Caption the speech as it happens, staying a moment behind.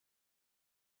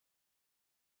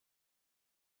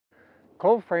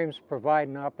Cold frames provide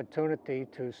an opportunity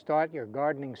to start your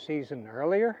gardening season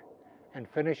earlier and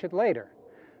finish it later.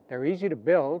 They're easy to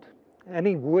build.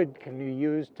 Any wood can be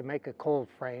used to make a cold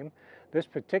frame. This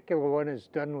particular one is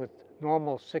done with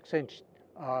normal 6-inch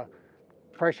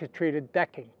pressure-treated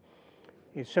decking.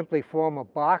 You simply form a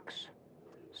box,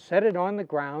 set it on the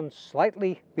ground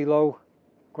slightly below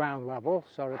ground level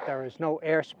so that there is no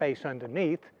airspace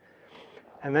underneath,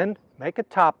 and then make a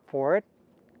top for it.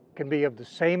 It can be of the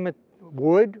same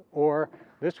wood, or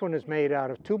this one is made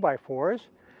out of 2x4s.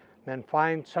 Then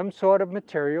find some sort of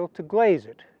material to glaze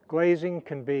it. Glazing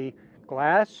can be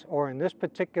glass, or in this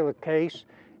particular case,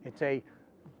 it's a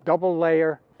double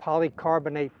layer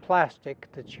polycarbonate plastic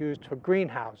that's used for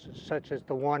greenhouses, such as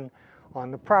the one on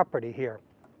the property here.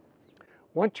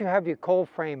 Once you have your cold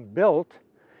frame built,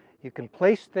 you can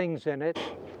place things in it.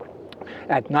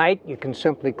 At night, you can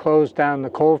simply close down the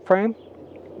cold frame,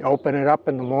 open it up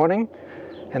in the morning,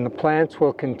 and the plants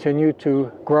will continue to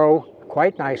grow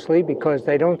quite nicely because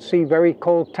they don't see very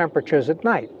cold temperatures at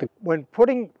night. When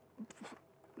putting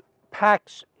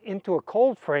packs into a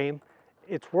cold frame,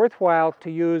 it's worthwhile to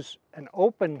use an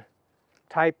open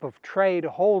type of tray to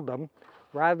hold them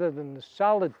rather than the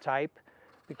solid type,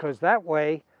 because that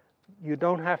way you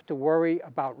don't have to worry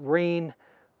about rain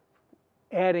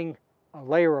adding a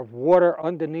layer of water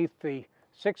underneath the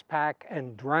 6-pack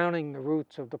and drowning the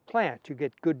roots of the plant. You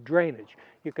get good drainage.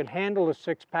 You can handle the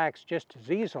 6-packs just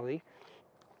as easily,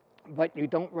 but you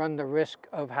don't run the risk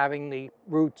of having the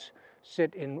roots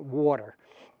sit in water.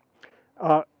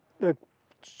 The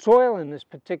soil in this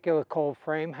particular cold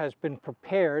frame has been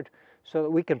prepared so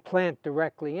that we can plant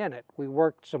directly in it. We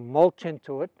worked some mulch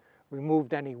into it,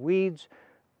 removed any weeds,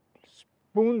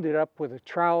 spooned it up with a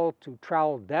trowel to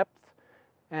trowel depth,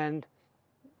 and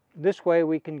this way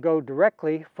we can go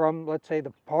directly from, let's say,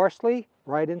 the parsley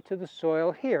right into the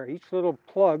soil here. Each little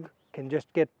plug can just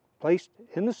get placed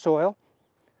in the soil,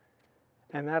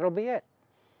 and that'll be it.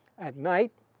 At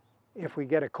night, if we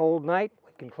get a cold night,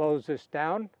 we can close this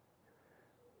down.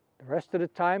 The rest of the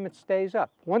time it stays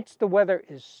up. Once the weather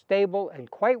is stable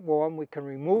and quite warm, we can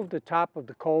remove the top of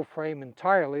the cold frame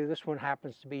entirely. This one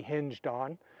happens to be hinged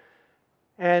on,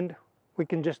 and we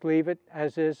can just leave it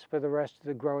as is for the rest of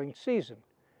the growing season.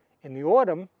 In the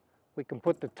autumn, we can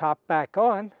put the top back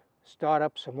on, start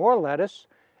up some more lettuce,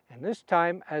 and this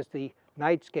time, as the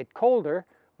nights get colder,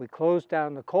 we close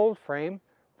down the cold frame,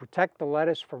 protect the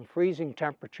lettuce from freezing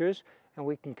temperatures, and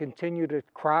we can continue to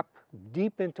crop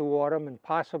deep into autumn and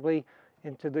possibly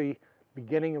into the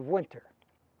beginning of winter.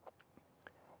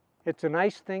 It's a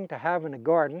nice thing to have in a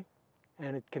garden,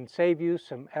 and it can save you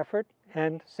some effort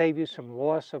and save you some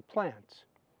loss of plants.